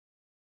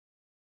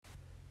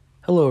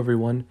Hello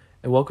everyone,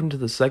 and welcome to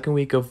the second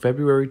week of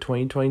February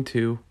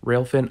 2022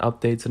 Railfan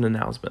updates and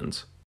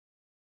announcements.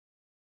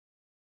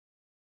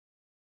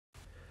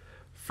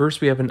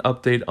 First, we have an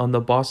update on the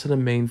Boston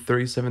and Maine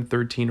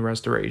 3713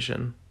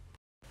 restoration.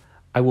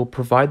 I will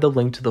provide the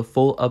link to the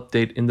full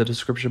update in the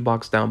description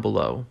box down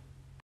below.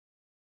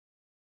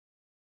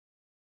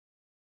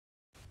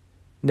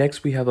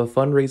 Next, we have a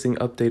fundraising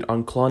update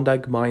on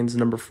Klondike Mines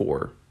number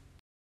 4.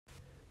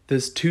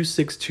 This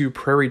 262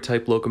 Prairie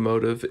type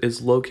locomotive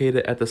is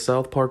located at the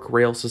South Park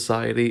Rail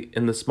Society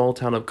in the small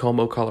town of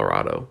Como,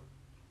 Colorado.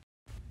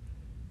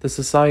 The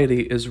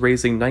society is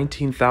raising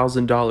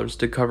 $19,000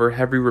 to cover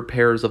heavy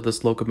repairs of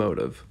this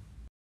locomotive.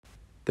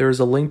 There is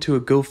a link to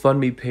a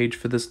GoFundMe page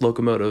for this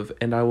locomotive,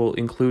 and I will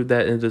include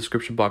that in the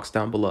description box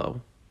down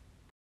below.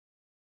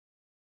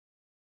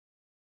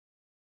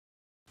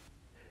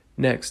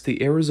 Next,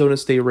 the Arizona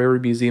State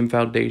Railroad Museum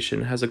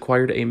Foundation has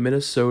acquired a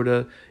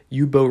Minnesota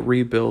U-boat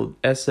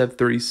rebuild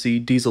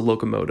SF-30C diesel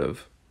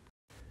locomotive.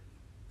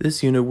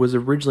 This unit was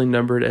originally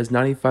numbered as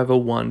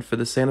 9501 for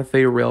the Santa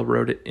Fe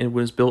Railroad and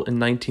was built in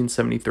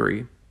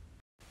 1973.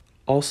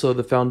 Also,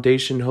 the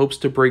foundation hopes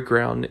to break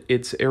ground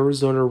its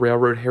Arizona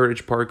Railroad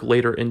Heritage Park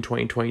later in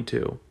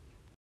 2022.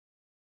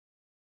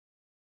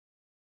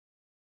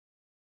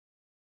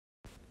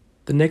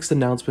 The next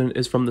announcement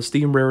is from the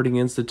Steam Railroading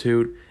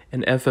Institute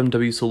and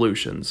FMW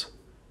Solutions.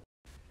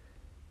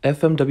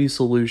 FMW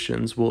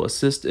Solutions will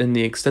assist in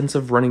the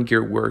extensive running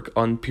gear work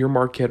on Pere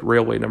Marquette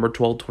Railway number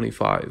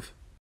 1225.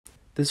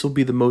 This will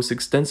be the most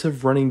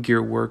extensive running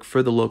gear work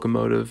for the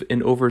locomotive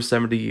in over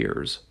 70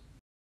 years.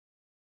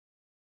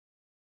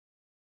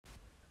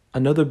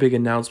 Another big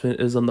announcement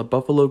is on the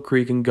Buffalo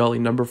Creek and Gully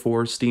number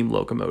 4 steam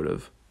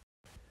locomotive.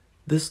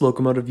 This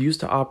locomotive used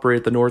to operate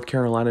at the North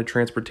Carolina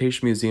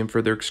Transportation Museum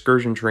for their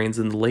excursion trains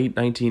in the late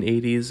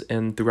 1980s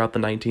and throughout the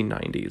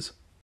 1990s.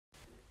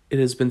 It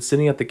has been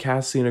sitting at the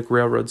Cass Scenic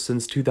Railroad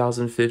since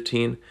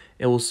 2015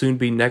 and will soon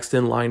be next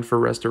in line for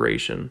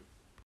restoration.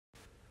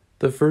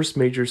 The first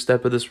major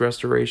step of this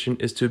restoration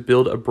is to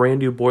build a brand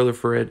new boiler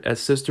for it at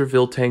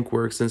Sisterville Tank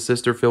Works in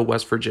Sisterville,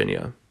 West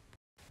Virginia.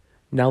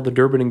 Now the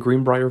Durbin and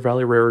Greenbrier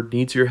Valley Railroad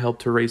needs your help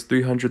to raise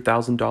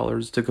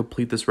 $300,000 to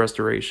complete this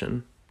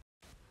restoration.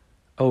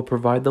 I will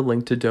provide the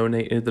link to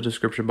donate in the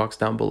description box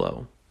down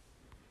below.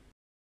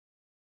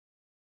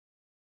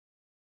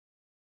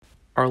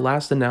 Our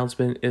last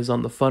announcement is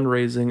on the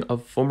fundraising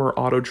of former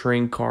Auto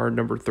Train car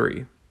number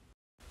 3.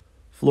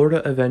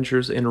 Florida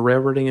Adventures in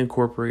Railroading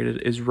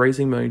Incorporated is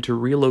raising money to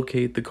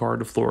relocate the car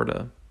to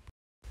Florida.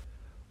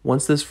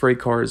 Once this freight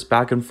car is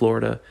back in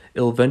Florida,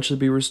 it will eventually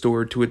be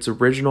restored to its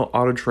original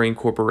Auto Train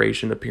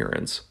Corporation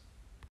appearance.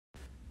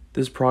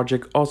 This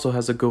project also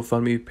has a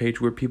GoFundMe page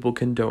where people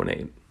can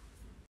donate.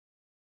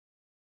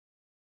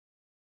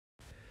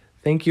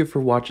 Thank you for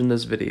watching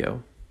this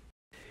video.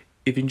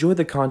 If you enjoy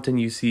the content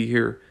you see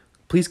here,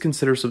 please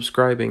consider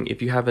subscribing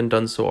if you haven't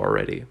done so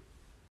already.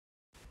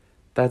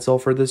 That's all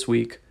for this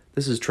week.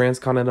 This is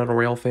Transcontinental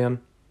Railfan,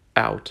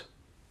 out.